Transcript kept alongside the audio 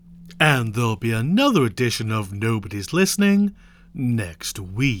And there'll be another edition of Nobody's Listening next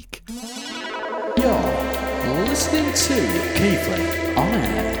week. You're listening to Keithley on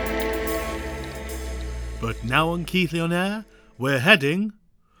Air. But now on Keithley on Air, we're heading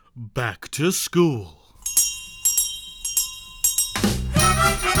back to school.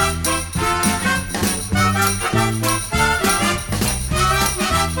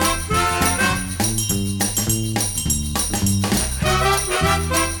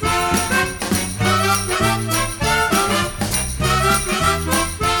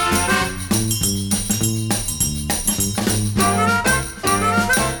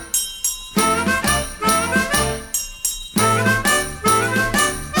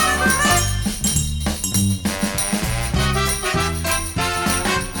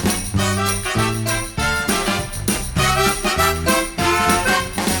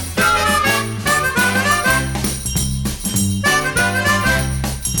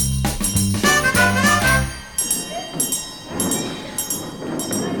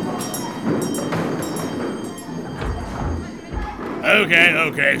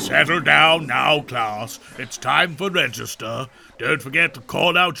 Okay, settle down now, class. It's time for register. Don't forget to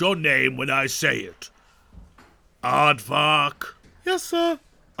call out your name when I say it. Aardvark. Yes, sir.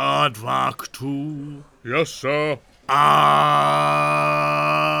 Aardvark 2. Yes, sir. Arg.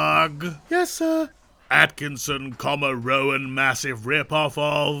 Yes, sir. Atkinson, Rowan, massive rip-off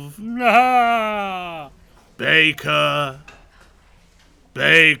of. Ah! Baker.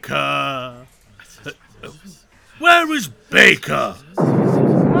 Where is Baker?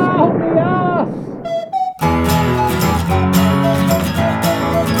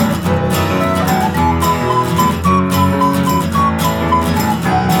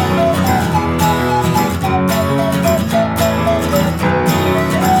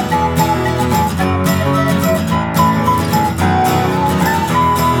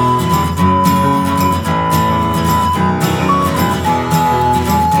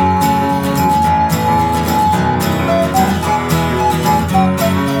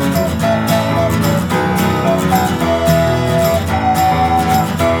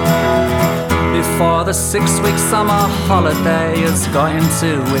 The 6-week summer holiday has got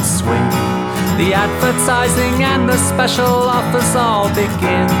into its swing. The advertising and the special offers all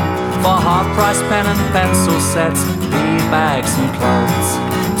begin. For half-price pen and pencil sets, bags and clothes.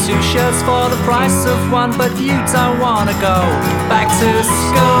 2 shirts for the price of 1, but you don't wanna go back to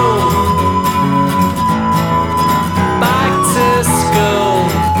school. Back to school,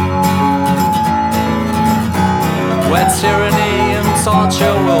 where tyranny and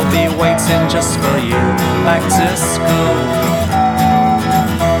torture will be waiting just for you. Back to school.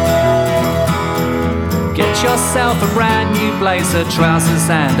 Get yourself a brand new blazer, trousers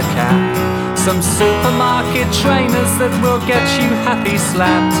and a cap. Some supermarket trainers that will get you happy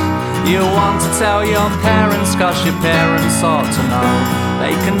slapped. You want to tell your parents, cause your parents ought to know.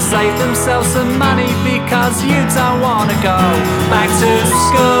 They can save themselves some money because you don't wanna go back to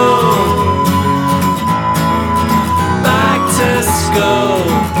school. To school,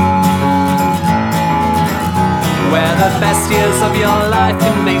 where the best years of your life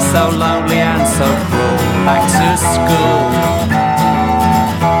can be so lonely and so cruel. Back to school.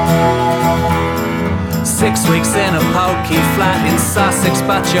 6 weeks in a pokey flat in Sussex,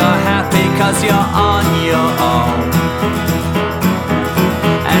 but you're happy cause you're on your own.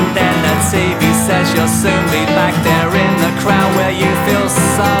 And then the TV says you'll soon be back there in the crowd where you feel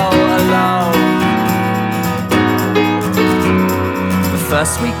so alone.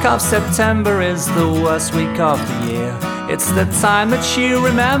 First week of September is the worst week of the year. It's the time that you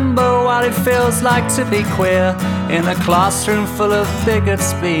remember what it feels like to be queer. In a classroom full of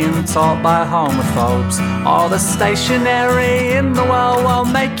bigots being taught by homophobes. All the stationery in the world will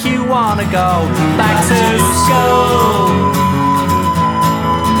make you wanna go back to school.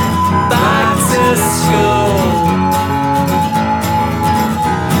 Back to school.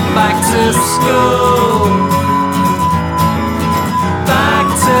 Back to school.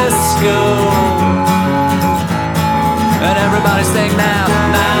 To school. And everybody sing now.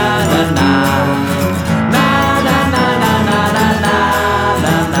 Na na na. Na na na na na na na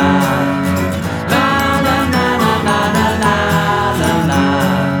na na. Na na na na na na na na na.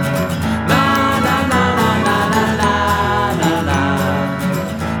 Na na na na na na na na na.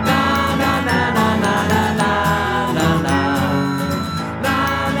 Na na na na na na na na na. Na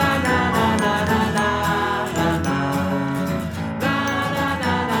na na na na na na.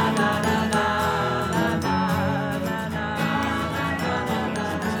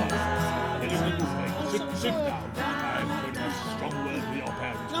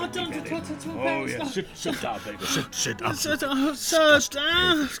 Sit down, baby. Sit up. Sir,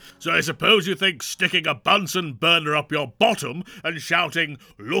 So I suppose you think sticking a Bunsen burner up your bottom and shouting,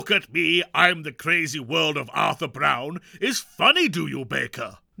 "Look at me, I'm the crazy world of Arthur Brown," is funny, do you,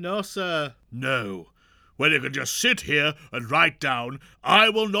 Baker? No, sir. No. Well, you can just sit here and write down, "I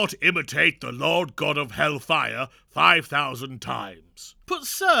will not imitate the Lord God of Hellfire 5,000 times. But,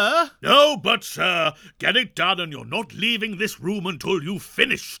 sir... No, but, sir, get it done and you're not leaving this room until you've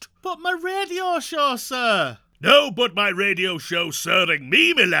finished. But my radio show, sir. No, but my radio show serving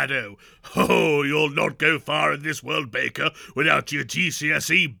me, Milano. Oh, you'll not go far in this world, Baker, without your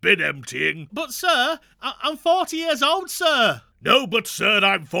GCSE bin emptying. But, sir, I'm 40 years old, sir. No, but, sir,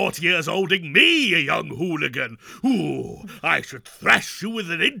 I'm 40 years olding me, you young hooligan. Ooh, I should thrash you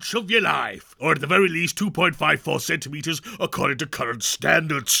within an inch of your life. Or at the very least 2.54 centimetres, according to current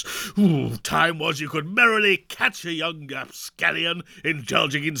standards. Ooh, time was you could merrily catch a young rapscallion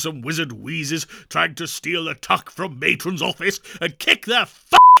indulging in some wizard wheezes, trying to steal a tuck from matron's office and kick their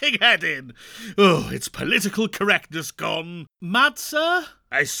fucking head in. Oh, it's political correctness gone. Mad, sir?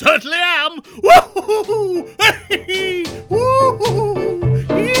 I certainly am! Woo-hoo-hoo! Woo-hoo-hoo!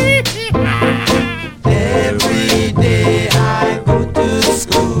 Every day I go to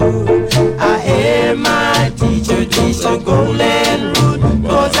school, I hear my teacher teach the golden rule.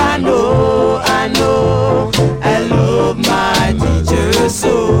 'Cause I know, I love my teacher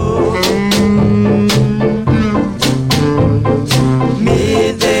so.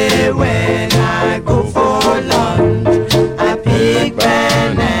 Me there when I go for lunch, I pick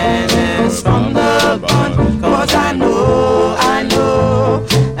bananas from the bunch. 'Cause I know, I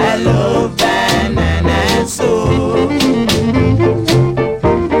love bananas so.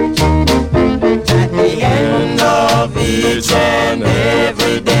 At the end of each and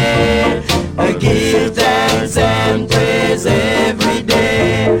every day, I give thanks and praise every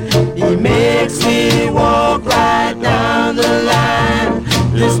day. He makes me walk right down the line.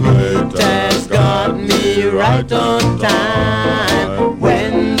 This meat has got me right on time.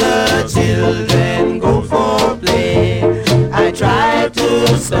 When the children go for play, I try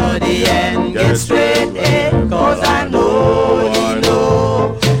to study and get straight A. 'Cause I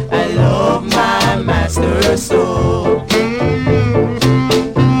know, I love my master so.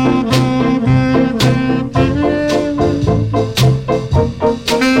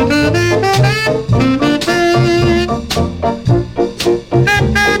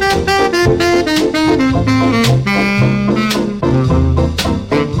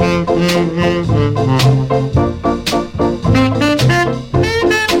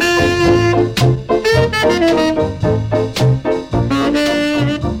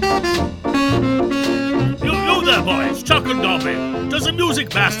 You there, boys, Chuck and Dobby. Does the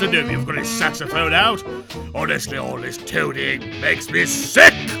music master know you've got his saxophone out? Honestly, all this toading makes me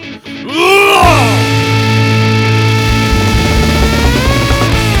sick! Ooh!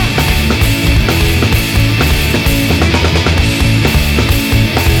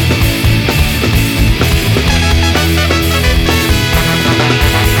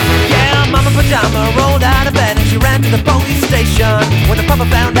 Pajama rolled out of bed and she ran to the police station. When the papa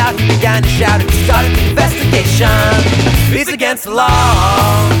found out, he began to shout and he started the investigation. It's against the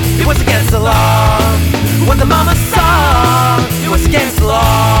law, it was against the law. When the mama saw, it was against the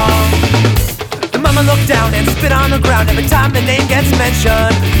law. The mama looked down and spit on the ground every time the name gets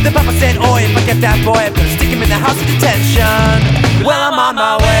mentioned. The papa said, "Oi, if I get that boy, I'm gonna stick him in the house of detention." Well, I'm on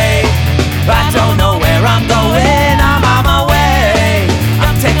my way, I don't know where I'm going. I'm on my way,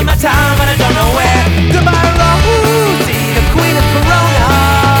 I'm taking my time, but I don't know where. Goodbye, Rose, see the queen of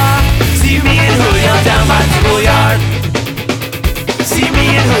Corona. See me and Julio down by the schoolyard. See me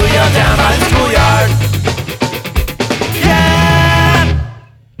and Julio down by the schoolyard. Yeah!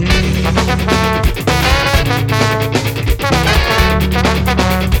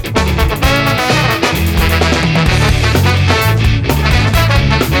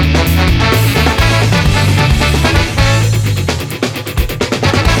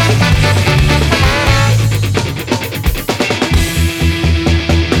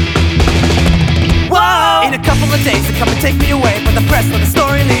 Days to come and take me away, but the press let the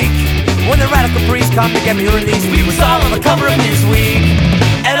story leak. When the radical priests come to get me released, we was all on the cover of Newsweek.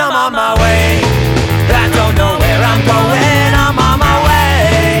 And I'm on my way, I don't know where I'm going. I'm on my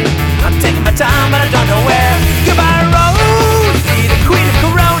way, I'm taking my time, but I don't know where. Goodbye, Rose, see the queen of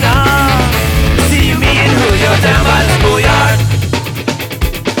Corona. See me and Julio down by the schoolyard.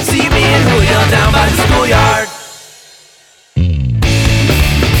 See me and Julio down by the schoolyard.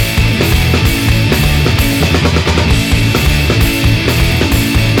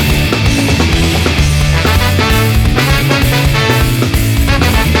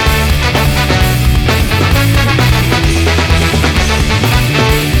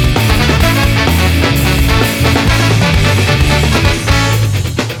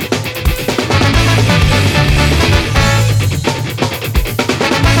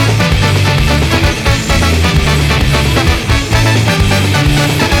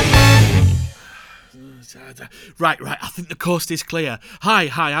 Right, I think the coast is clear. Hi,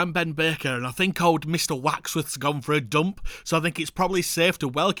 I'm Ben Baker, and I think old Mr. Waxworth's gone for a dump, so I think it's probably safe to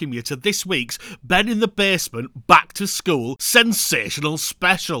welcome you to this week's Ben in the Basement Back to School Sensational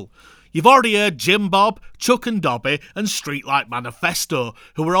Special. You've already heard Jim Bob, Chuck and Dobby and Streetlight Manifesto,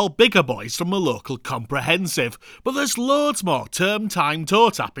 who are all bigger boys from a local comprehensive. But there's loads more term time toe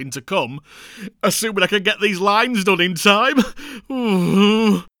tapping to come. Assuming I can get these lines done in time.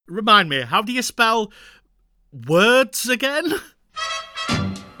 Ooh. Remind me, how do you spell words again?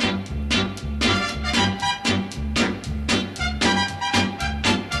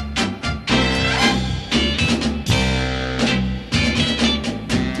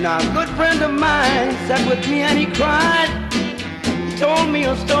 Now a good friend of mine sat with me and he cried. He told me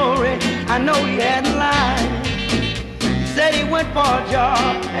a story, I know he hadn't lied. He said he went for a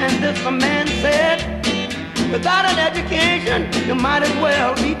job, and this the man said, without an education, you might as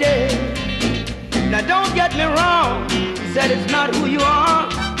well be dead. Now don't get me wrong, he said it's not who you are,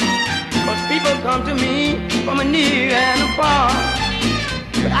 'cause people come to me from a near and a far.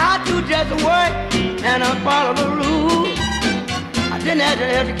 But I do just work and I follow the rules. I didn't have an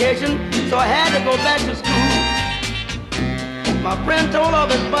education, so I had to go back to school. My friend told all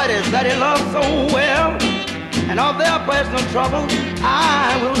his buddies that he loved so well, and of their personal troubles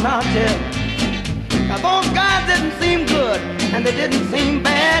I will not tell. Now those guys didn't seem good, and they didn't seem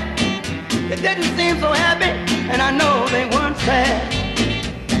bad. They didn't seem so happy, and I know they weren't sad.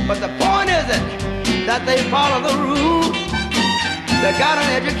 But the point is that they follow the rules. They got an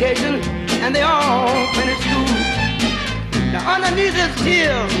education, and they all finished school. Now underneath his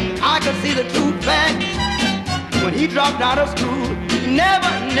tears, I could see the true facts. When he dropped out of school, he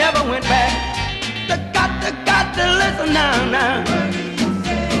never went back. You got to listen now.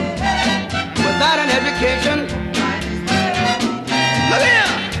 Without an education, look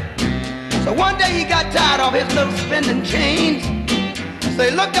here. So one day he got tired of his little spending change. So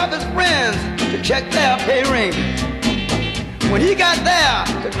he looked up his friends to check their pay range. When he got there,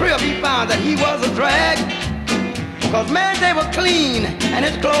 the crib, he found that he was a drag. 'Cause man, they were clean and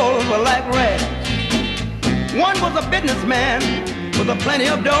his clothes were like rags. One was a businessman with a plenty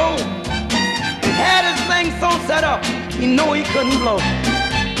of dough, and had his thing so set up, he knew he couldn't blow.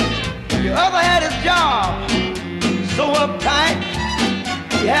 The other had his job so uptight,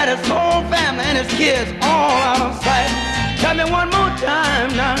 he had his whole family and his kids all out of sight. Tell me one more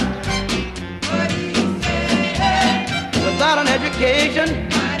time now. Without an education,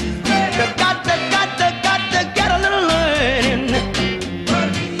 you got to get a little learning.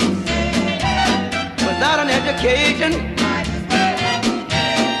 Without an education,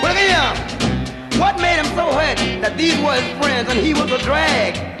 look here. What made him so hurt that these were his friends and he was a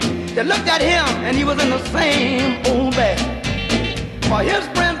drag? They looked at him and he was in the same old bag. For his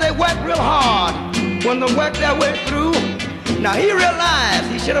friends, they worked real hard when they worked their way through. Now he realized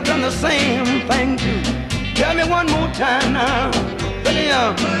he should have done the same thing too. Tell me one more time now. Look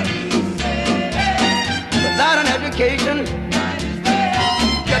here. Without an education,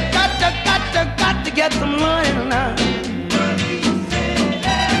 you got to get some learning now.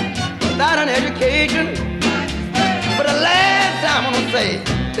 Without an education, for the last time I'm gonna say,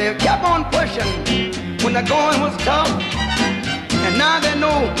 they kept on pushing when the going was tough, and now they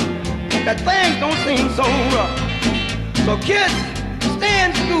know that things don't seem so rough. So kids, stay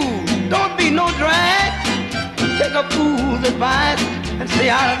in school, don't be no drag. Take a fool's advice and stay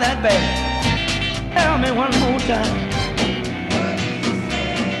out of that bag. Tell me one more time.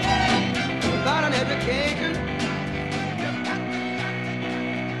 Without an education,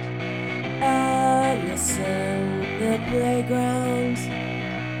 Allison, the playground.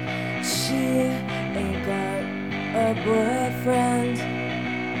 She ain't got a boyfriend.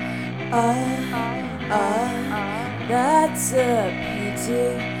 That's a pity.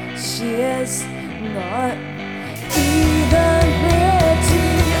 She is not even pretty.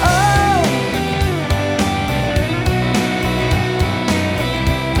 Oh,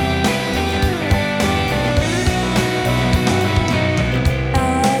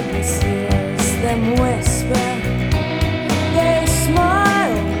 Alice hears them whisper. They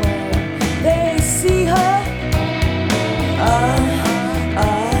smile when they see her.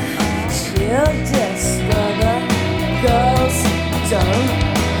 She'll discover girls don't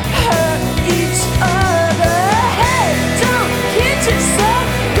hurt each other. Hey, don't kid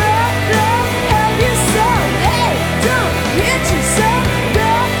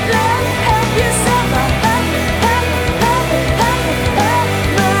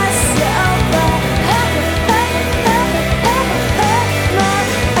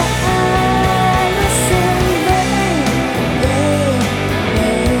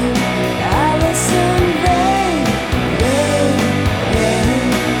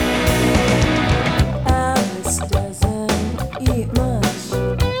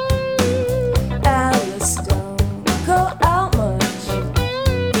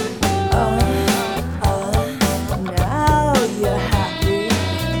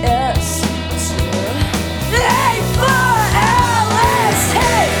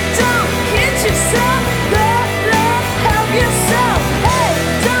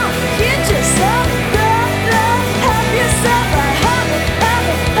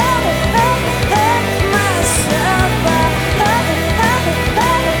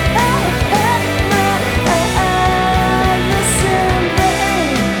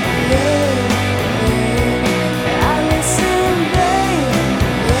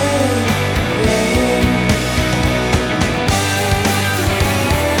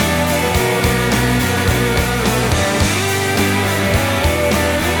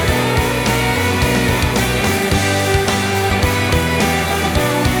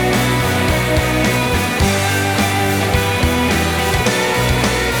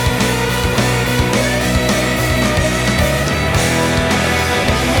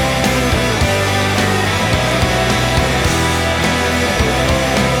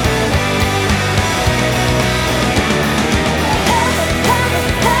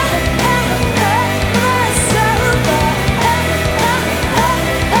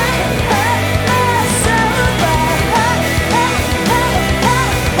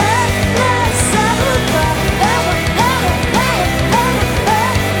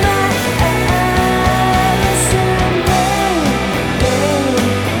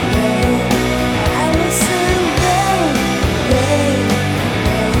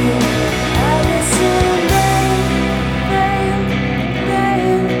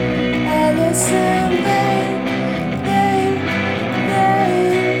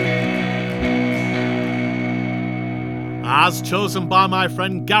as chosen by my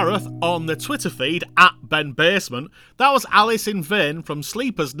friend Gareth on the Twitter feed at Ben Basement, that was Alice in Vain from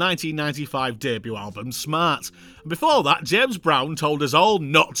Sleeper's 1995 debut album Smart. And before that, James Brown told us all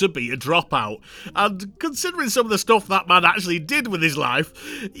not to be a dropout. And considering some of the stuff that man actually did with his life,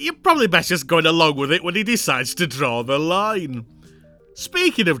 you're probably best just going along with it when he decides to draw the line.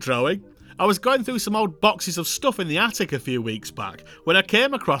 Speaking of drawing, I was going through some old boxes of stuff in the attic a few weeks back when I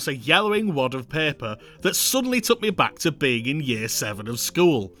came across a yellowing wad of paper that suddenly took me back to being in year 7 of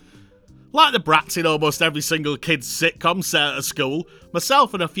school. Like the brats in almost every single kid's sitcom set at school,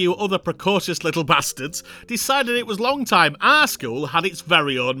 myself and a few other precocious little bastards decided it was long time our school had its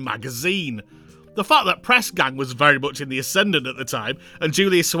very own magazine. The fact that Press Gang was very much in the ascendant at the time, and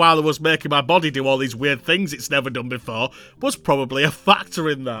Julia Sawalha was making my body do all these weird things it's never done before, was probably a factor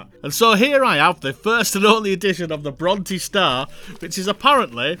in that. And so here I have the first and only edition of the Bronte Star, which is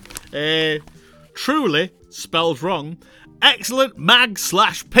apparently a truly, spelled wrong, excellent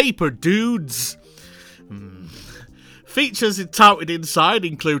mag/paper dudes. Features touted inside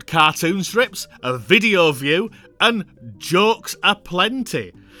include cartoon strips, a video view, and jokes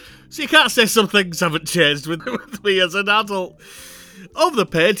aplenty. So you can't say some things haven't changed with me as an adult. Over the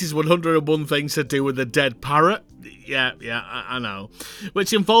page is 101 things to do with the dead parrot. Yeah, I know.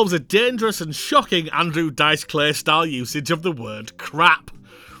 Which involves a dangerous and shocking Andrew Dice Clay style usage of the word crap.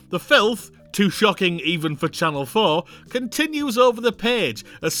 The filth, too shocking even for Channel 4, continues over the page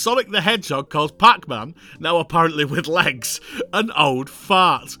as Sonic the Hedgehog calls Pac-Man, now apparently with legs, an old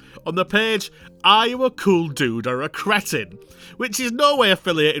fart. On the page, Are You a Cool Dude or a Cretin? Which is no way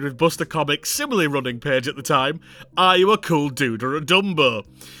affiliated with Buster Comics' similarly running page at the time, Are You a Cool Dude or a Dumbo?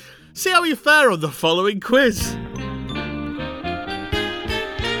 See how you fare on the following quiz.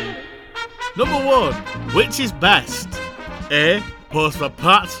 Number 1. Which is best? A. Postman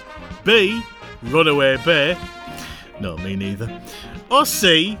Pat. B. Runaway Bay. No, me neither. Or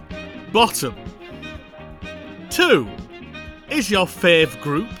C. Bottom. 2. Is your fave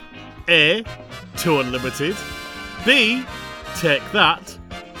group A. Two Unlimited, B. Take That,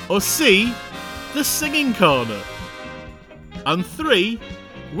 or C. The Singing Corner? And 3.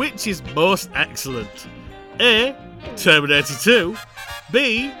 Which is most excellent? A. Terminator 2,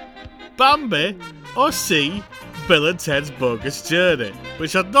 B. Bambi, or C. Bill and Ted's Bogus Journey,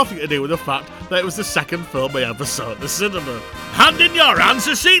 which had nothing to do with the fact that it was the second film I ever saw at the cinema. Hand in your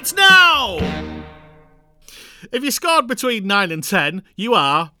answer sheets now! If you scored between 9 and 10, you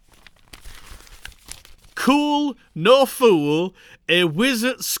are cool, no fool, a whiz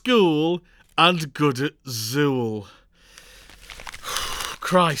at school, and good at Zool.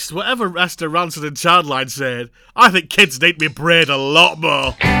 Christ, whatever Esther Ranson and Childline said, I think kids need to be braid a lot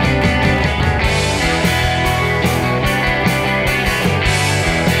more.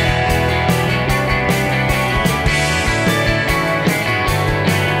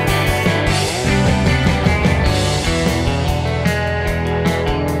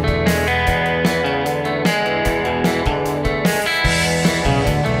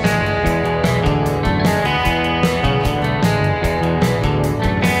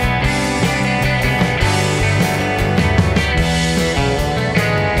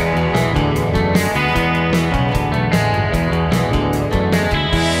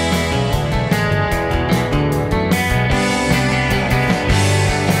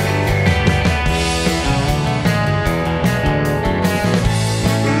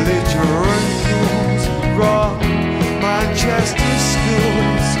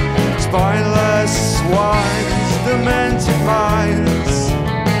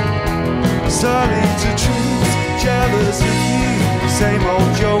 Same old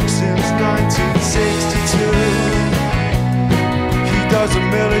joke since 1962. He does a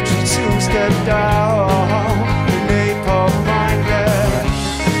military two-step down, napalm minded.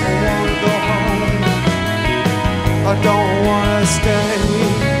 I wanna go home, I don't wanna stay.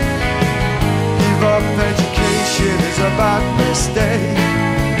 Give up education is a bad mistake.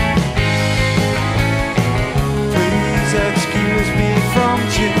 Please excuse me from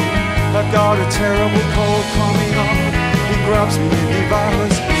June, I got a terrible cold coming on. He grabs me and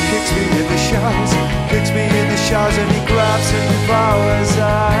devours, kicks me in the showers, and he grabs and devours.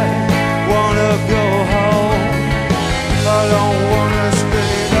 I wanna go home, I don't wanna stay.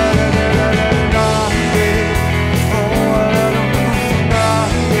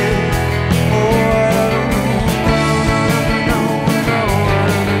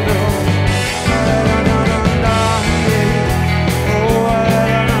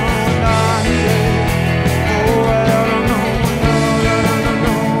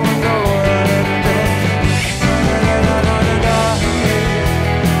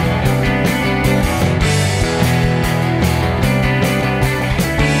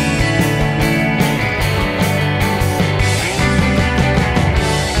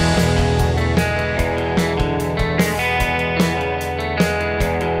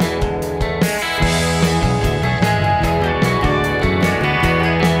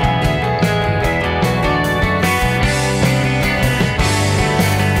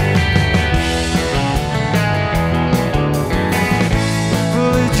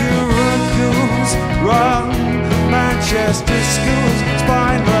 best schools,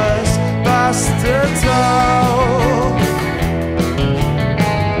 spineless bastards all.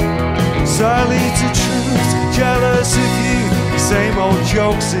 Surly to truth, jealous of you, same old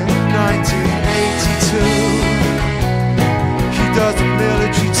jokes in 1982. He does the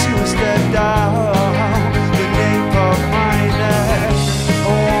military to a step down, the nape of my neck.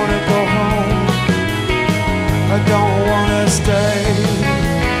 I wanna go home, I don't wanna stay.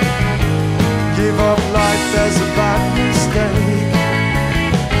 Give up life as a bad mistake.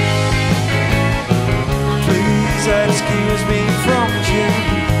 Please excuse me from Jim,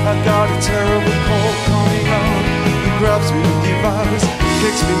 I got a terrible cold coming on. He grabs me and devours,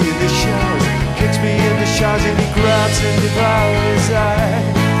 kicks me in the showers, kicks me in the showers, and he grabs and devours. I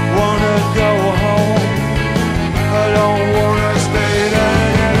wanna go home, I don't wanna stay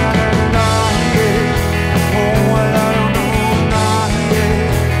there. Oh, well, I don't know, nah, yeah.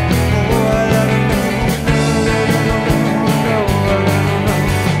 Oh, well, I don't know, no, I don't know.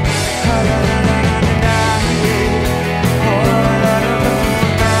 I don't know, nah, yeah. Oh, well, I don't know,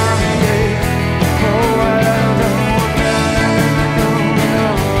 nah, yeah. Oh, well, I don't know, nah, no,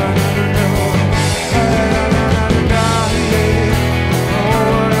 I don't know. I don't know, nah, yeah. Oh,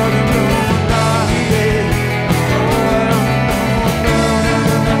 well, I don't know, nah, yeah.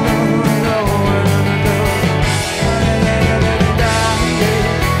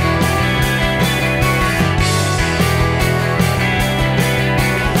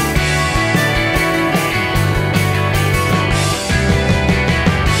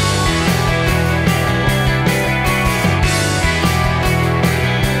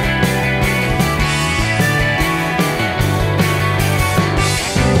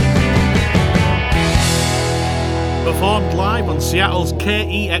 Oh, I don't Performed live on Seattle's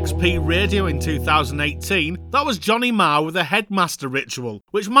KEXP radio in 2018, that was Johnny Marr with a Headmaster Ritual,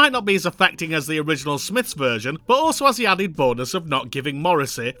 which might not be as affecting as the original Smiths version, but also has the added bonus of not giving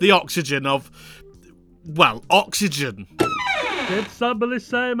Morrissey the oxygen of, well, oxygen. Did somebody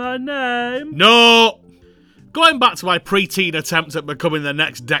say my name? No! Going back to my preteen attempt at becoming the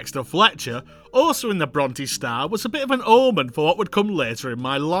next Dexter Fletcher, also in the Bronte Star was a bit of an omen for what would come later in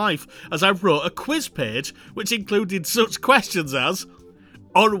my life, as I wrote a quiz page which included such questions as,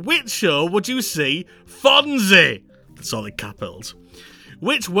 on which show would you see Fonzie? That's all in capitals.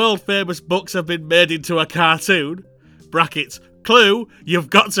 Which world famous books have been made into a cartoon? Brackets, clue, you've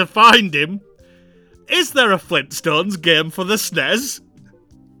got to find him. Is there a Flintstones game for the SNES?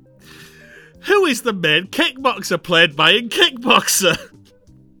 Who is the main kickboxer played by in Kickboxer?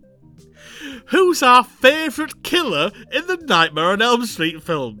 Who's our favourite killer in the Nightmare on Elm Street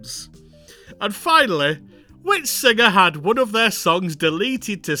films? And finally, which singer had one of their songs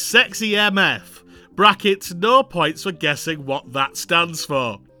deleted to Sexy MF? Brackets, no points for guessing what that stands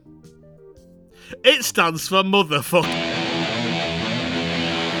for. It stands for motherfucker.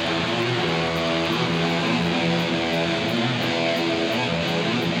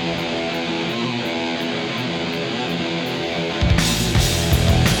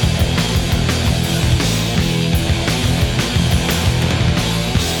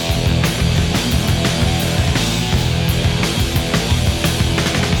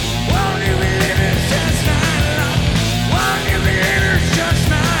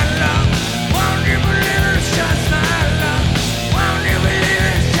 Won't you believe it's just my luck?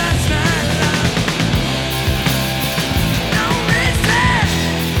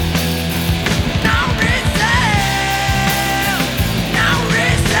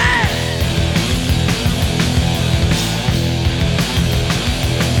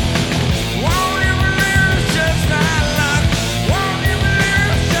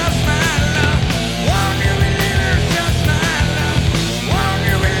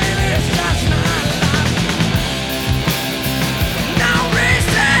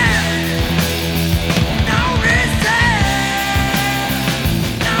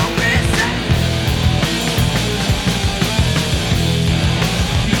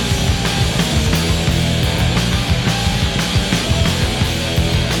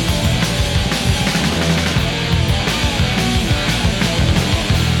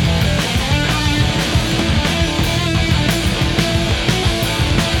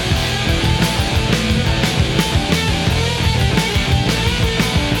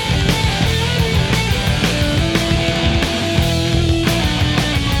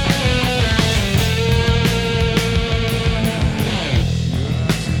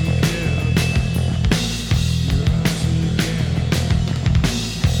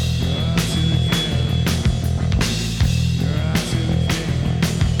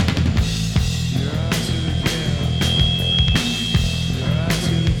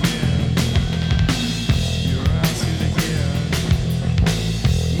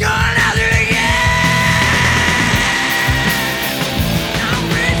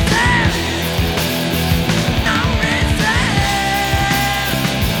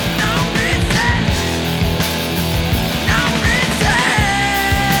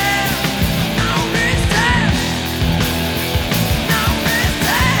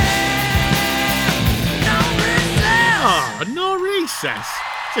 says.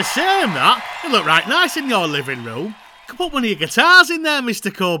 It's a shame that. They look right nice in your living room. You could put one of your guitars in there,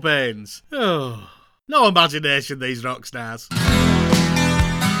 Mr. Cobain's. Oh, no imagination, these rock stars.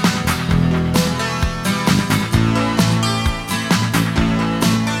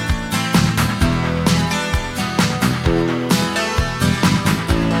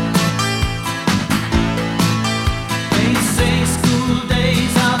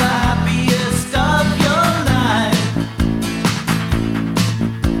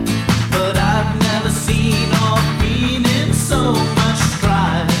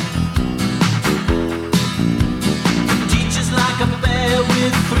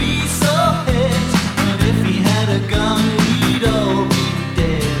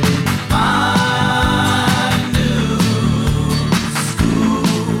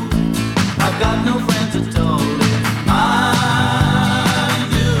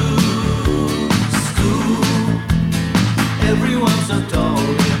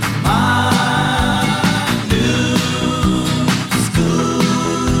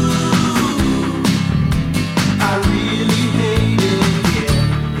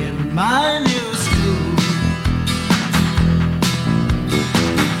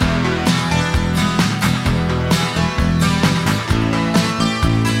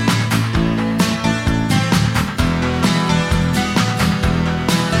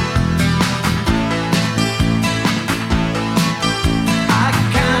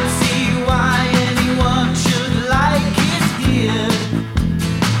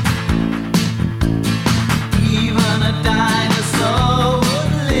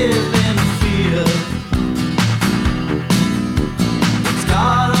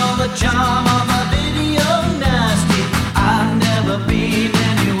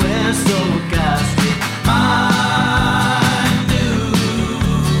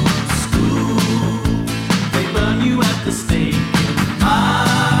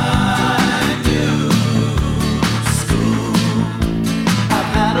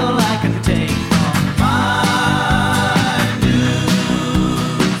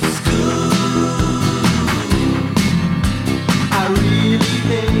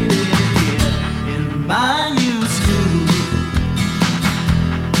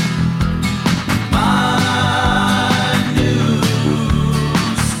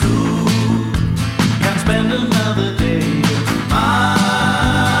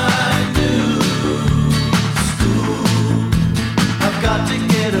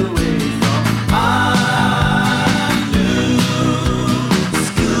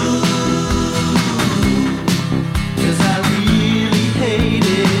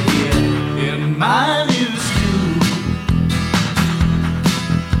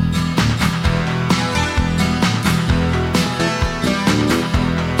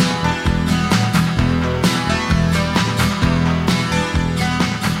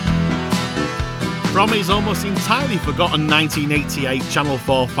 From his almost entirely forgotten 1988 Channel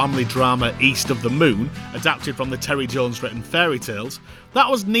 4 family drama East of the Moon, adapted from the Terry Jones written fairy tales, that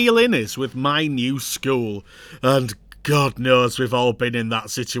was Neil Innes with My New School. And God knows we've all been in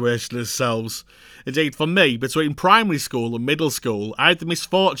that situation ourselves. Indeed, for me, between primary school and middle school, I had the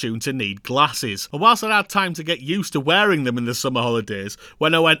misfortune to need glasses. And whilst I had time to get used to wearing them in the summer holidays,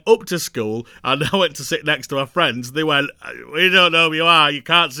 when I went up to school and I went to sit next to my friends, they went, "We don't know who you are, you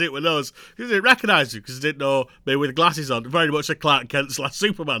can't sit with us." They didn't recognise you because they didn't know me with glasses on. Very much a Clark Kent /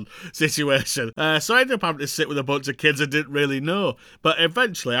 Superman situation. So I ended up having to sit with a bunch of kids I didn't really know. But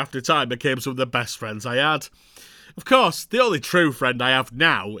eventually, after time, became some of the best friends I had. Of course, the only true friend I have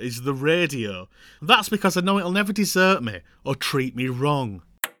now is the radio. That's because I know it'll never desert me or treat me wrong.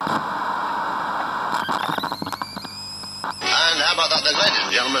 And how about that then, ladies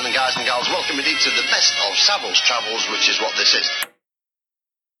and gentlemen and guys and gals, welcome indeed to the best of Savills Travels, which is what this is.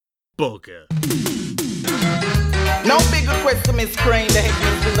 Bugger. Now big request to Miss Crane, the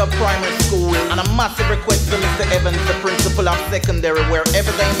headmistress of primary school, and a massive request to Mr. Evans, the principal of secondary,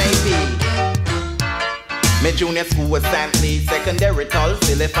 wherever they may be. My junior school was St. Lee, secondary tall.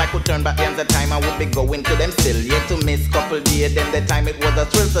 Still, if I could turn back the hands of time, I would be going to them still. Yet to miss couple days, then the time it was a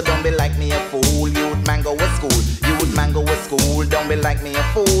thrill. So don't be like me a fool. Youth mango was school, youth mango was school. Don't be like me a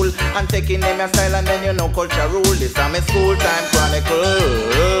fool. And taking name your style and then you know culture rule. This is my school time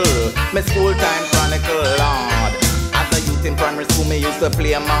chronicle. My school time chronicle, Lord. As a youth in primary primary school, me used to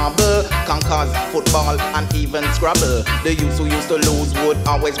play marble, conquers, football, and even Scrabble. The youths who used to lose would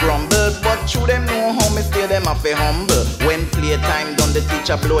always grumble, but through them know how me stay them off a humble. When playtime done, the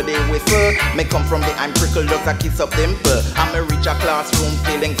teacher blow the whistle. Me come from the I'm prickle, just a kiss up dimple. I'm a reach a classroom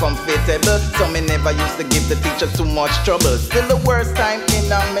feeling comfortable, so me never used to give the teacher too much trouble. Still the worst time in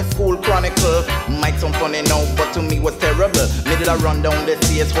my school chronicle. Might sound funny now, but to me was terrible. Middle I run down the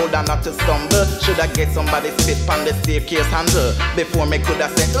stairs, hold on not to stumble. Should I get somebody spit on the staircase handle before me could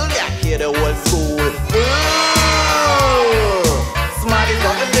have said, oh yeah, hear the whole school. Smarty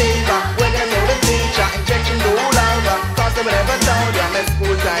got the fever, when they know the teacher, injection go louder, cause they will never told ya. My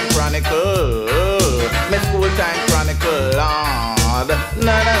school time chronicle, my school time chronicle, Lord.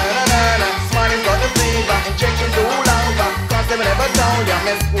 Na na na na na, Smarty got the fever, injection go louder, cause they will never told ya.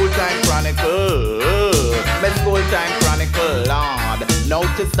 My school time chronicle, my school time chronicle, Lord. Now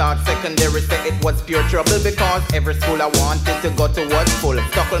to start secondary, say it was pure trouble because every school I wanted to go to was full.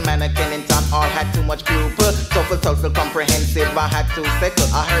 Stockholm and Kennington all had too much pupil. TOEFL, TOEFL comprehensive, I had to settle.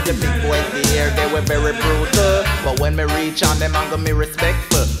 I heard the big boys there, they were very brutal, but when me reach on them, I'm gonna be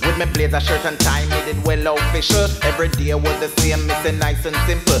respectful. With me blazer shirt and tie, me did well official. Every day was the same, me say nice and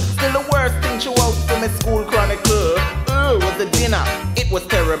simple. Still the worst thing throughout to my school chronicle was the dinner. It was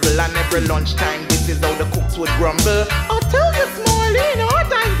terrible, and every lunchtime, this is how the cooks would grumble. I tell you, Smiley, our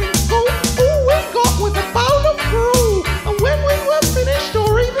times in school, all we got was a bowl of brew. And when we were finished,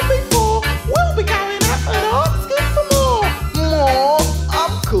 or even before, we'll be going out and asking for more. More,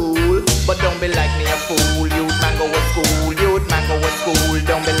 I'm cool, but don't be like me a fool. Youth man go to school, youth man go to school.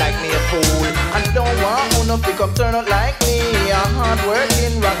 Don't be like me a fool. And don't want who no pick up turn out like me. A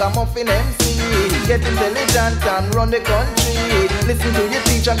hard-working ragamuffin MC. Get intelligent and run the country. Listen to your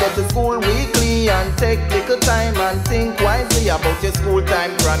teacher, go to school weekly, and take little time and think wisely about your school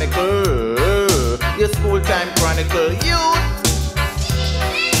time chronicle. Your school time chronicle, youth.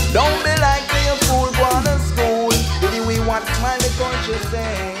 Don't be like me a fool, go to school. Do we want Smiley country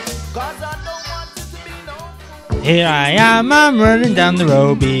say? Cause I don't want it to be no fool. Here I am, I'm running down the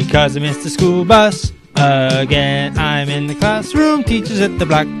road because I missed the school bus. Again, I'm in the classroom, teachers at the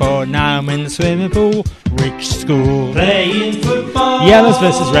blackboard. Now I'm in the swimming pool, rich school. Playing football. Yellows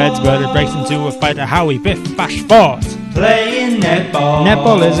versus reds, but it breaks into a fight. A Howie, biff, bash, forth. Playing netball.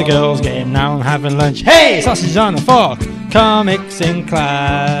 Netball is a girl's game, now I'm having lunch. Hey, sausage on a fork. Comics in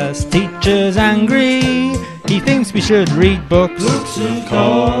class, teacher's angry. He thinks we should read books. Books and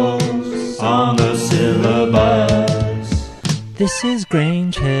calls on the syllabus. This is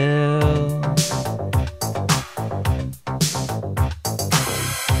Grange Hill.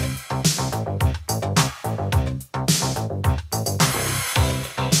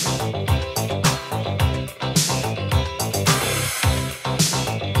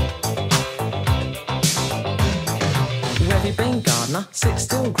 Sit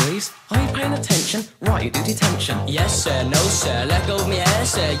still, Grease. Are you paying attention? Right, you do detention. Yes, sir, no, sir. Let go of me hair,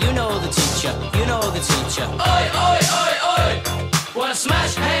 sir. You know the teacher. You know the teacher. Oi, oi, oi, oi! What a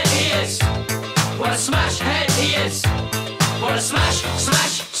smash head he is! What a smash head he is! What a smash,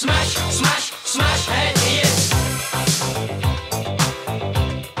 smash, smash, smash, smash head he is!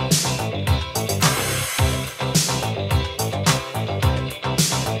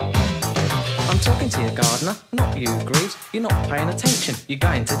 I'm talking to you, Gardner, not you, Greaves. You're not paying attention. You're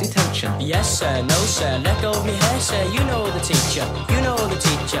going to detention. Yes, sir, no, sir. Let go of me hair, sir. You know the teacher. You know the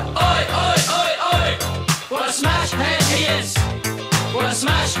teacher. Oi, oi, oi, oi! What a smash head he is! What a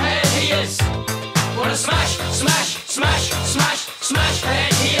smash head he is! What a smash, smash, smash, smash, smash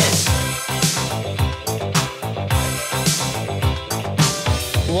head he is!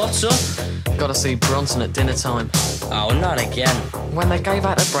 What's up? Gotta see Bronson at dinner time. Oh, not again. When they gave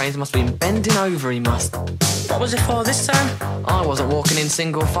out the brains, must have been bending over, he must. What was it for this time? I wasn't walking in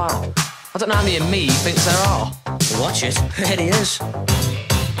single file. I don't know how many of me he thinks there are. Watch it. Here he is.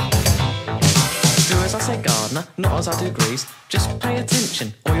 Do as I say, Gardner, not as I do, Grease. Just pay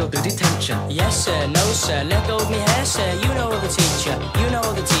attention, or you'll do detention. Yes, sir, no, sir. Let go of me hair, sir. You know the teacher. You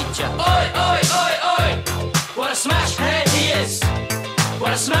know the teacher. Oi, oi, oi, oi! What a smash head he is!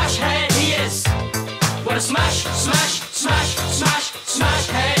 What a smash head he is! What a smash, smash, smash, smash, smash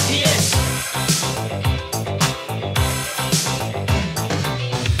head he is!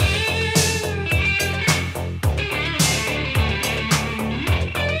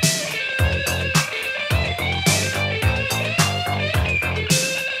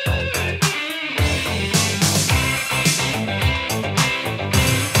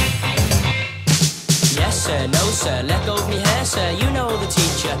 Yes, sir, no, sir. Let go of me hair, sir. You know the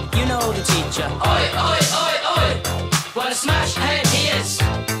teacher. You know the teacher. Oi, oi, oi, oi! What a smash head he is!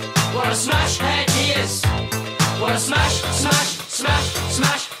 What a smash head he is! What a smash, smash,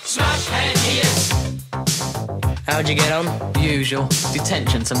 How'd you get on? Usual.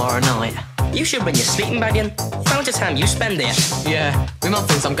 Detention tomorrow night. You should bring your sleeping bag in. Found your time, you spend it. Yeah, my mum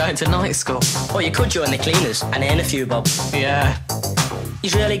thinks I'm going to night school. Or you could join the cleaners and earn a few bob. Yeah.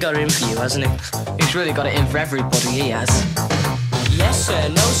 He's really got it in for you, hasn't he? He's really got it in for everybody, he has. Yes sir,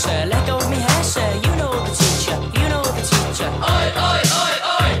 no sir, let go of me hair sir. You know the teacher, you know the teacher. Oi, oi, oi,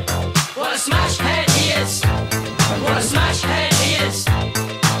 oi. What a smash head he is. What a smash head he is.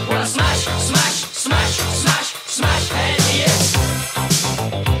 What a smash, smash, smash, smash, smash head he is.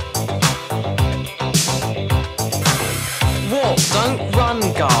 Walk, don't run,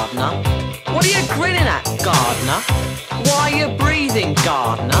 Gardner. What are you grinning at, Gardner? Why are you breathing,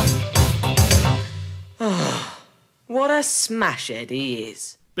 Gardner? What a smashhead he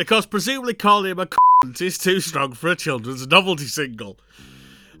is. Because presumably calling him a cunt is too strong for a children's novelty single.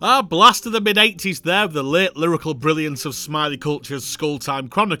 Ah, blast of the mid-80s there with the late lyrical brilliance of Smiley Culture's Schooltime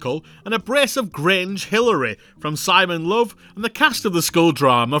Chronicle and a brace of Grange Hillary from Simon Love and the cast of the school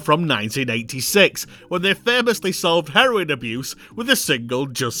drama from 1986 when they famously solved heroin abuse with the single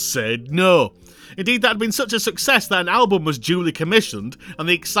Just Said No. Indeed, that had been such a success that an album was duly commissioned and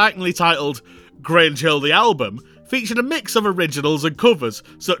the excitingly titled Grange Hill the Album featured a mix of originals and covers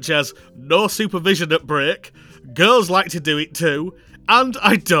such as No Supervision at Break, Girls Like to Do It Too, and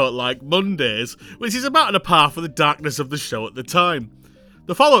I Don't Like Mondays, which is about on a par for the darkness of the show at the time.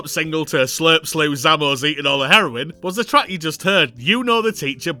 The follow-up single to Slurp Slew Zammo's Eating All the Heroin was the track you just heard, You Know the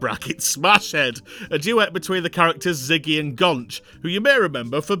Teacher brackets Smashhead, a duet between the characters Ziggy and Gonch, who you may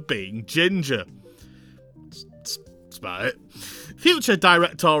remember for being ginger. That's about it. Future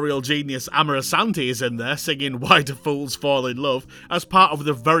directorial genius Amarasanti is in there singing Why Do Fools Fall in Love as part of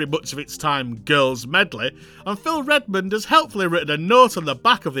the very much of its time Girls medley, and Phil Redmond has helpfully written a note on the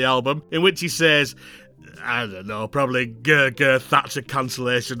back of the album in which he says, I don't know, probably Ger Thatcher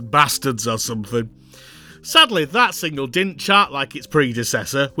cancellation bastards or something. Sadly, that single didn't chart like its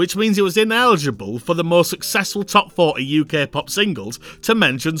predecessor, which means it was ineligible for the most successful top 40 UK pop singles to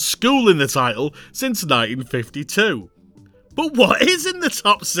mention school in the title since 1952. But what is in the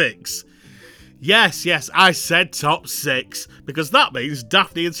top 6? Yes, I said top 6, because that means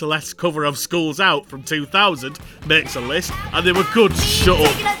Daphne and Celeste's cover of School's Out from 2000 makes a list, and they were good shut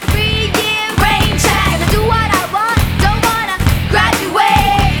up. Taking a 3-year rain check. Gonna do what I want, don't wanna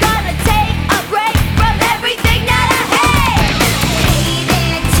graduate. Gonna take a break from everything that I hate. Hey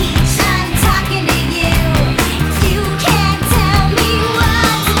there, teacher, I'm talking to you. You can't tell me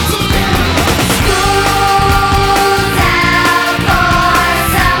what to do. School's out for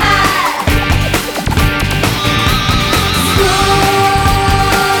summer. School's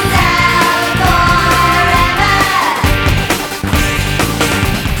out forever.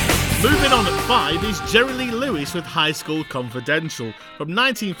 Moving on at 5 is Jerry Lee Lewis with High School Confidential from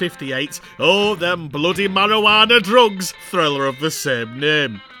 1958, Oh Them Bloody Marijuana Drugs, thriller of the same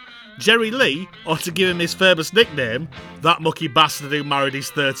name. Jerry Lee, or to give him his famous nickname, that mucky bastard who married his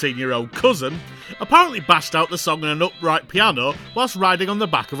 13-year-old cousin, apparently bashed out the song on an upright piano whilst riding on the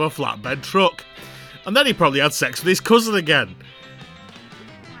back of a flatbed truck. And then he probably had sex with his cousin again.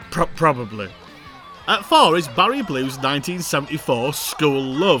 Probably. At 4 is Barry Blue's 1974 School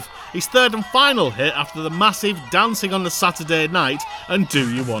Love, his third and final hit after the massive Dancing on a Saturday Night and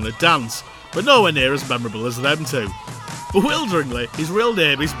Do You Wanna Dance, but nowhere near as memorable as them two. Bewilderingly, his real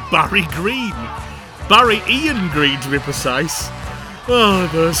name is Barry Green. Barry Ian Green to be precise. Oh,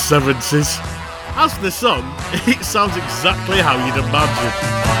 those 70s. As for the song, it sounds exactly how you'd imagine.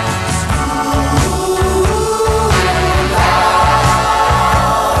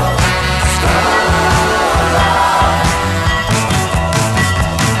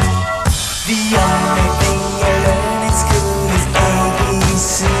 The only thing you learn in school is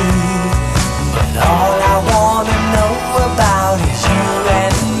ABC. But all I wanna know about is you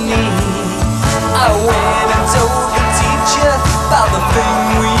and me. I went and told the teacher about the thing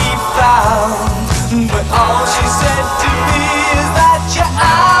we found, but all she said to me is that you're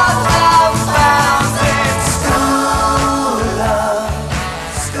out of bounds in school.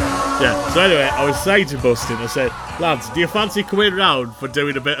 Yeah, so anyway, I was saying to Bustin, I said, lads, do you fancy coming round for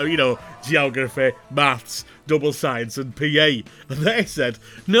doing a bit of, geography, maths, double science and PA? And they said,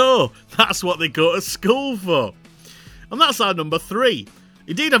 no, that's what they go to school for. And that's our number 3.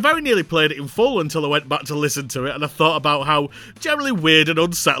 Indeed, I very nearly played it in full until I went back to listen to it and I thought about how generally weird and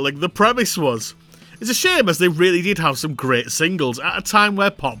unsettling the premise was. It's a shame, as they really did have some great singles at a time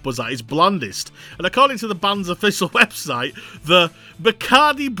where pop was at its blandest, and according to the band's official website, the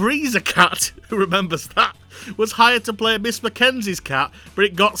Bacardi Breezer cat, who remembers that, was hired to play Miss Mackenzie's cat, but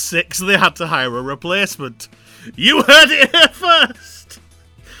it got sick so they had to hire a replacement. You heard it here first!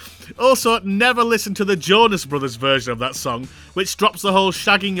 Also, never listen to the Jonas Brothers version of that song, which drops the whole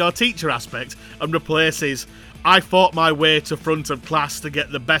shagging your teacher aspect and replaces I fought my way to front of class to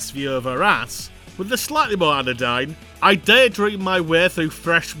get the best view of her ass with the slightly more anodyne I daydream my way through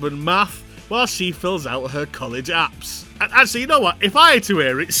freshman math while she fills out her college apps. And actually, you know what? If I had to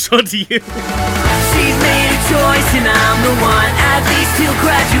hear it, so do you. She's made a choice and I'm the one, at least till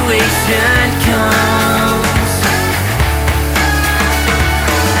graduation comes.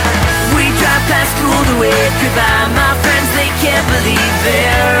 We drive past school to wave goodbye. My friends, they can't believe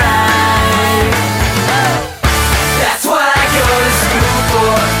their eyes. That's what I go to school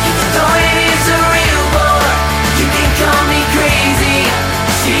for, even though it is a real bore. You can call me crazy,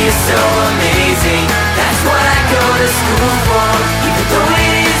 she is so amazing. That's what I go to school for, even though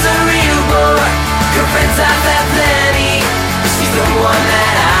it is a real bore. Girlfriends I've had plenty, but she's the one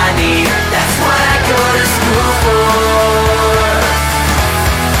that I need. That's what I go to school for.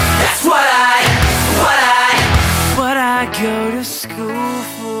 That's what I go to school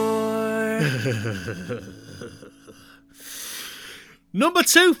for. Number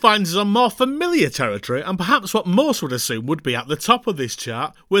 2 finds us on more familiar territory, and perhaps what most would assume would be at the top of this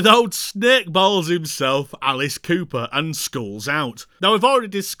chart, with old Snakeballs himself, Alice Cooper, and School's Out. Now, we've already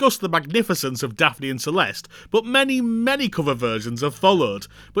discussed the magnificence of Daphne and Celeste, but many, many cover versions have followed.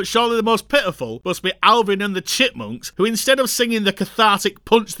 But surely the most pitiful must be Alvin and the Chipmunks, who instead of singing the cathartic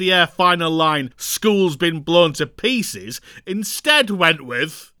punch the air final line, School's been blown to pieces, instead went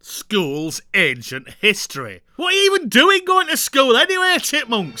with School's Ancient History. What are you even doing going to school anyway,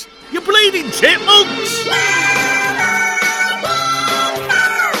 Chipmunks? You bleeding chipmunks!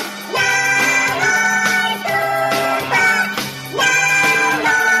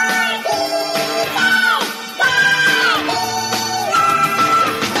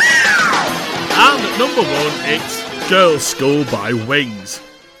 And at number 1, it's Girls' School by Wings.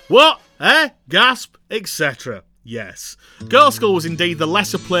 What? Gasp? Etc. Yes. Girls' School was indeed the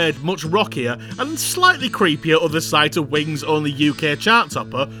lesser played, much rockier and slightly creepier other side to Wings' only UK chart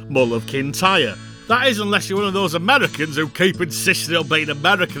topper, Mull of Kintyre. That is, unless you're one of those Americans who keep insisting on being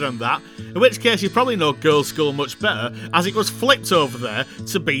American and that, in which case you probably know Girls' School much better, as it was flipped over there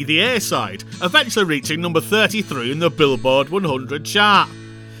to be the A-side, eventually reaching number 33 in the Billboard 100 chart.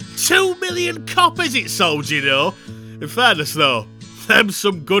 2 million copies it sold, you know. In fairness though, them's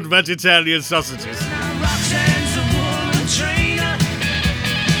some good vegetarian sausages. Roxanne's a woman trainer.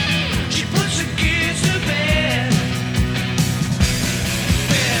 She puts the kids to bed.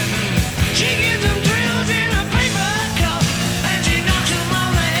 She gives them drills in a paper cup, and she knocks them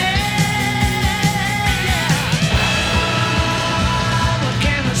on the head. Yeah. What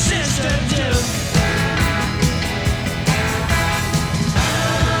can a sister do?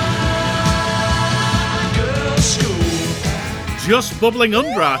 Girls' School. Just bubbling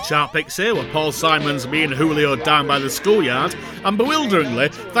under our chart picks here were Paul Simon's Me and Julio Down by the Schoolyard, and bewilderingly,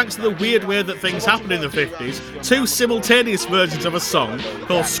 thanks to the weird way that things happened in the 50s, 2 simultaneous versions of a song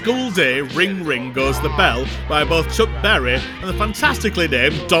called School Day Ring Ring Goes the Bell by both Chuck Berry and the fantastically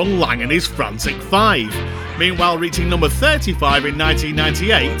named Don Lang and his Frantic Five. Meanwhile, reaching number 35 in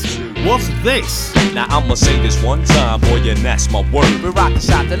 1998 was this. Now I'ma say this one time, boy, and that's my word. We rock the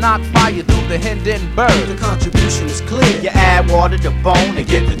shot to knock fire through the Hindenburg. The contribution is clear. You add water to bone and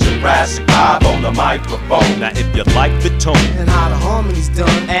get the Jurassic vibe on the microphone. Now if you like the tone and how the harmony's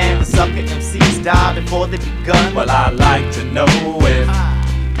done, and the sucker MCs die before they begun. Well, I like to know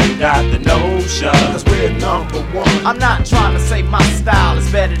if you got the notion, cause we're number 1. I'm not trying to say my style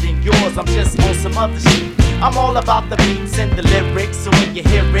is better than yours, I'm just on some other shit. I'm all about the beats and the lyrics, so when you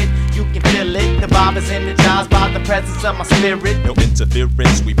hear it, you can feel it. The vibe is energized by the presence of my spirit. No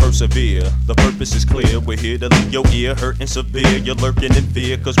interference, we persevere. The purpose is clear, we're here to leave your ear hurting severe. You're lurking in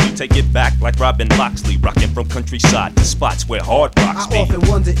fear, cause we take it back like Robin Loxley, rocking from countryside to spots where hard rocks be. I often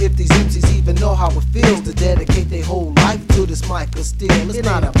wonder if these MCs even know how it feels to dedicate their whole life to this mic or steel. It's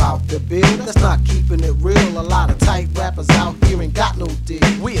not about the bill, that's not keeping it real. A lot of tight rappers out here ain't got no deal.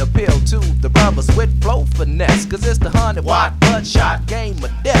 We appeal to the brothers with flow finesse, cause it's the 100-watt bloodshot game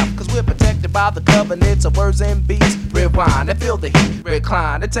of death. Cause we're protected by the covenants of words and beats. Rewind and feel the heat,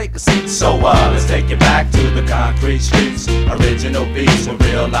 recline and take a seat. So let's take it back to the concrete streets. Original beats with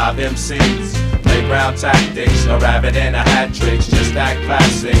real live MCs. Playground tactics, no rabbit and a hat tricks. Just that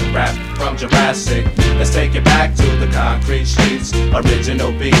classic rap from Jurassic. Let's take it back to the concrete streets.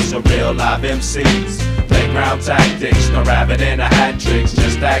 Original beats with real live MCs. Playground tactics, no rabbit and a hat tricks.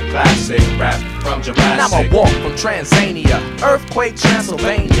 Just that classic rap from Jurassic. And I'm a walk from Transania, earthquake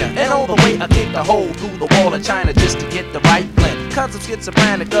Transylvania, and on the way I kicked a hole through the wall of China just to get the right blend. Cause I'm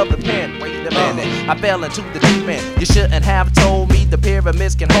schizophrenic of the pen. Wait a minute, I fell into the deep end. You shouldn't have told me the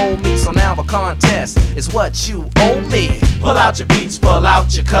pyramids can hold me. So now a contest is what you owe me. Pull out your beats, pull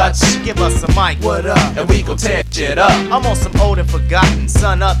out your cuts. Give us a mic, what up? And we gon' tear shit up. I'm on some old and forgotten,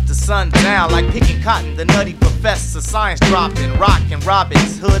 sun up to sundown, like picking cotton. The nutty professor, science dropping, rockin'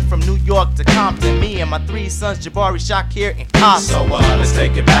 Robin's Hood from New York to Compton. Me and my three sons, Jabari, Shakir, and Costa. So let's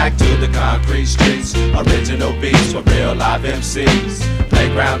take it back to the concrete streets. Original beats for real live MCs.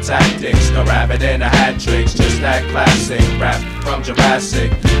 Playground tactics, no rabbit in a hat tricks. Just that classic rap from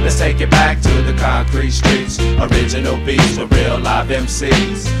Jurassic. Let's take it back to the concrete streets. Original beats for real live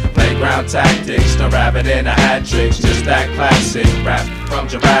MCs. Playground tactics, no rabbit in a hat tricks. Just that classic rap from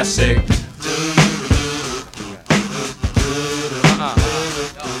Jurassic.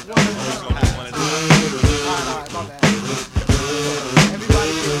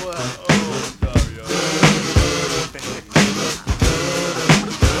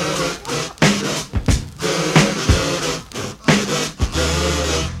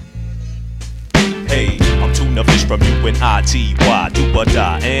 From U-N-I-T-Y, do or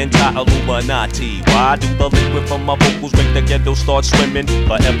die, anti-Illuminati. Why do the liquid from my vocals make the ghetto start swimming?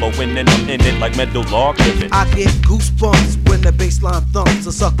 Forever winning, I'm in it like metal log living. I get goosebumps when the bassline thumps.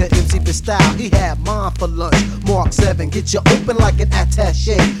 A sucker MC for style, he had mine for lunch. Mark 7, get you open like an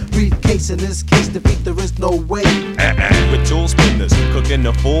attaché. Briefcase in this case, defeat there is no way. With tool spinners, cooking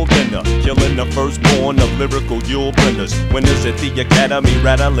a full dinner, killing the firstborn of lyrical Yule blenders. Winners at the academy,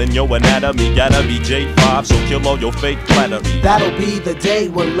 rattling your anatomy. Gotta be J5, so kill all your fake flattery. That'll be the day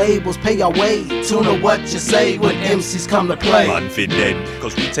when labels pay our way. Tune to what you say when MCs come to play. Unfitted,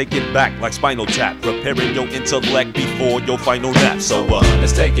 cause we take it back like Spinal Tap, preparing your intellect before your final nap. So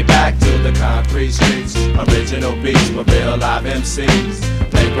let's take it back to the concrete streets. Original beats for real live MCs.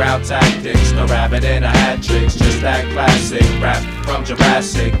 Playground tactics, no rabbit in a hat tricks. Just that classic rap from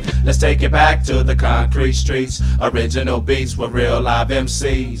Jurassic. Let's take it back to the concrete streets. Original beats with real live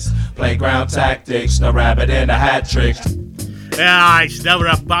MCs. Playground tactics, no rabbit in a hat tricks. Yeah, it's never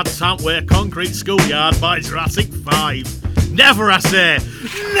a bad Santway Concrete Schoolyard by Jurassic 5. Never, I say.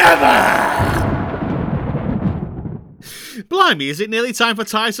 Never! Blimey, is it nearly time for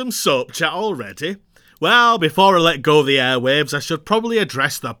Some Soap chat already? Well, before I let go of the airwaves, I should probably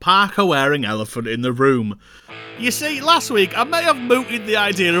address the parka-wearing elephant in the room. You see, last week I may have mooted the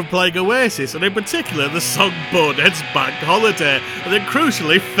idea of playing Oasis, and in particular the song Bonehead's Bank Holiday, and then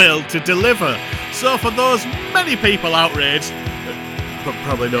crucially failed to deliver. So for those many people outraged, but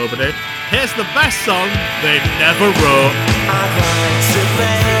probably nobody, here's the best song they never wrote. I'd like to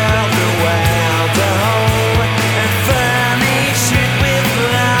build the world a home and furnish it with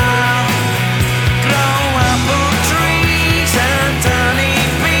love. Grow apple trees and honey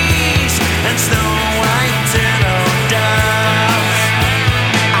bees and snow white turtle doves.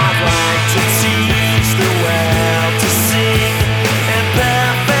 I'd like to teach the world to sing in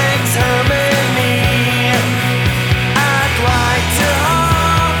perfect harmony. I'd like to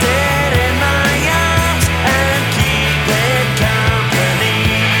hold it in my arms and keep it company.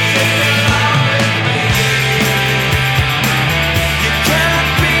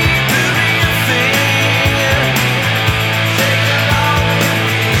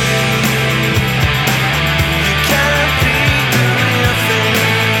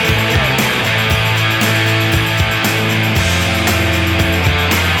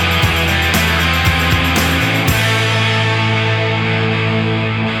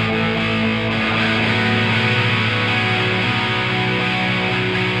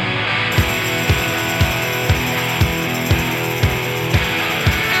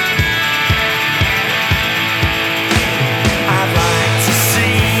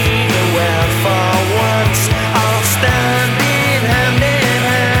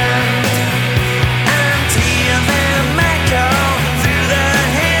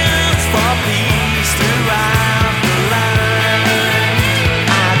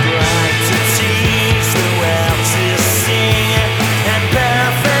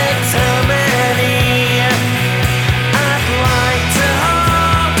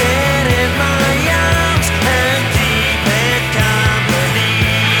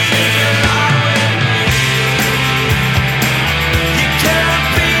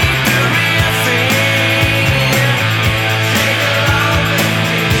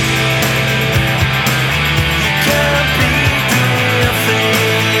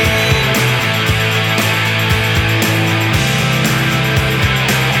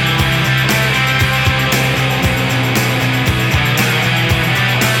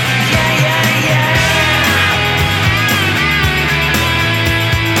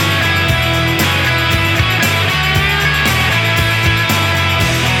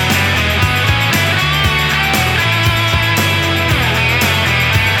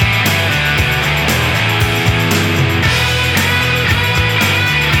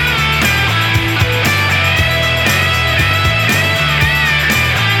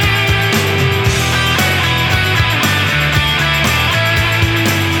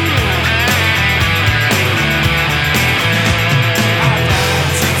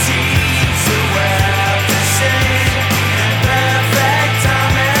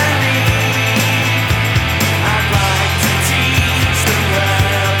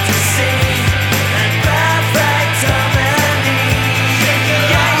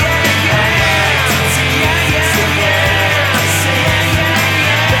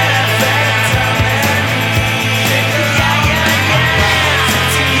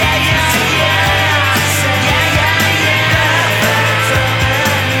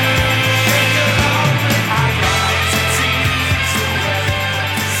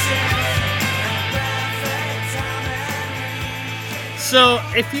 So,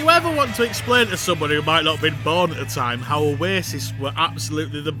 if you ever want to explain to someone who might not have been born at the time how Oasis were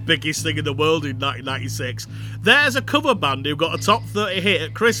absolutely the biggest thing in the world in 1996, there's a cover band who got a top 30 hit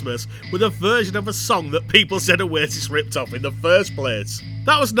at Christmas with a version of a song that people said Oasis ripped off in the first place.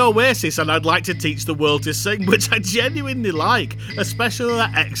 That was no Oasis, and I'd like to teach the world to sing, which I genuinely like, especially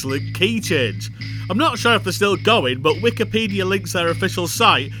that excellent key change. I'm not sure if they're still going, but Wikipedia links their official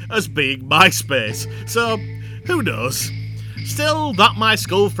site as being MySpace, so who knows? Still, That My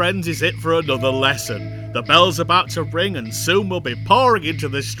School Friends is it for another lesson. The bell's about to ring and soon we'll be pouring into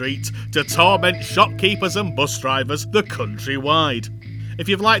the streets to torment shopkeepers and bus drivers the countrywide. If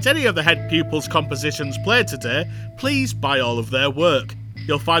you've liked any of the head pupils' compositions played today, please buy all of their work.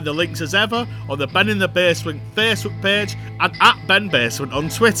 You'll find the links as ever on the Ben in the Basement Facebook page and at Ben Basement on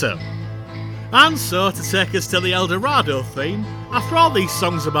Twitter. And so, to take us to the El Dorado theme, after all these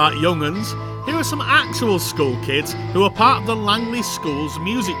songs about young'uns, here are some actual school kids who were part of the Langley School's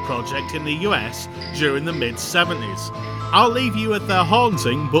music project in the US during the mid-70s. I'll leave you with their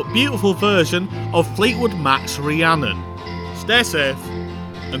haunting but beautiful version of Fleetwood Mac's Rhiannon. Stay safe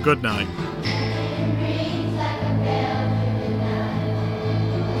and good night.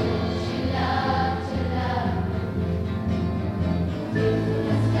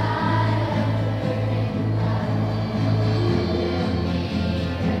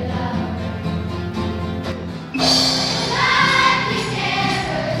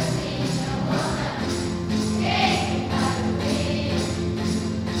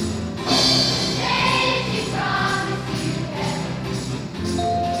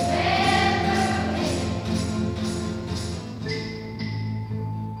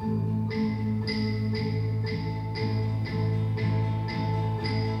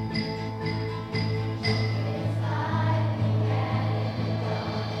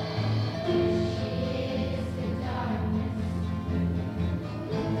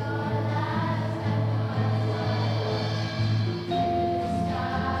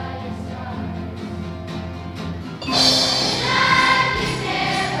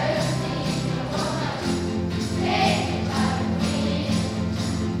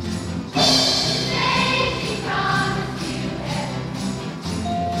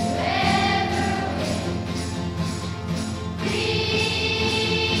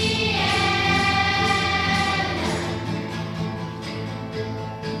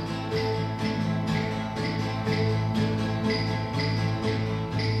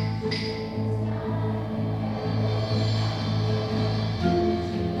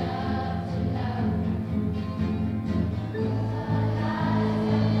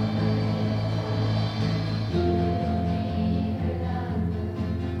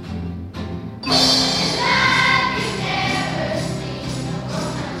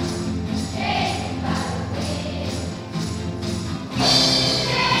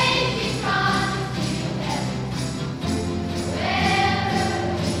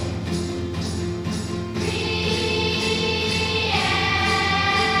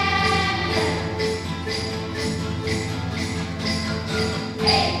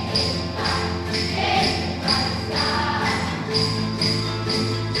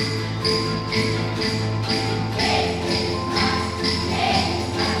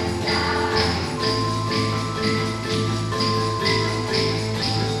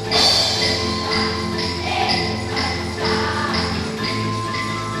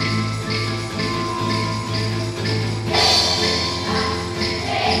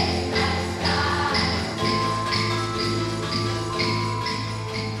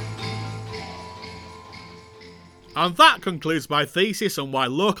 And that concludes my thesis on why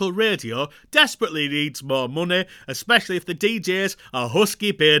local radio desperately needs more money, especially if the DJs are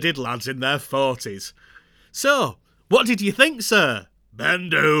husky-bearded lads in their 40s. So, what did you think, sir?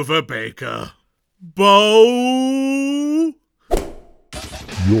 Bend over, Baker. Bo!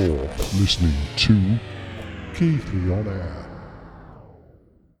 You're listening to Keithley on Air.